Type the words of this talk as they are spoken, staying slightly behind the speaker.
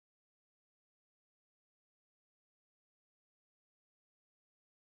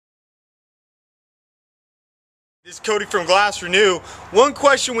It's Cody from GlassRenu. One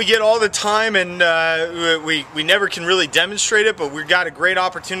question we get all the time, and we never can really demonstrate it, but we've got a great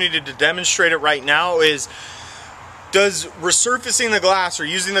opportunity to demonstrate it right now, is does resurfacing the glass or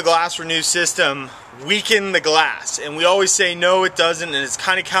using the GlassRenu system weaken the glass? And we always say no, it doesn't, and it's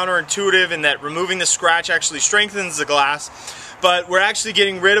kind of counterintuitive in that removing the scratch actually strengthens the glass. But we're actually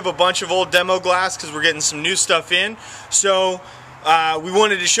getting rid of a bunch of old demo glass because we're getting some new stuff in. So we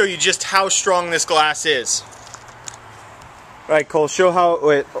wanted to show you just how strong this glass is. All right, Cole, show how,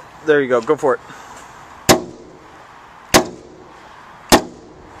 wait, there you go, go for it.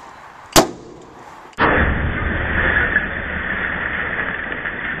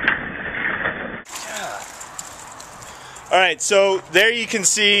 All right, so there you can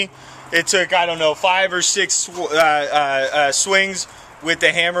see it took, I don't know, 5 or 6 swings with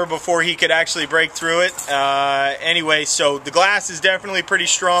the hammer before he could actually break through it. Anyway, so the glass is definitely pretty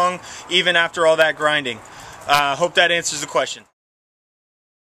strong even after all that grinding. Hope that answers the question.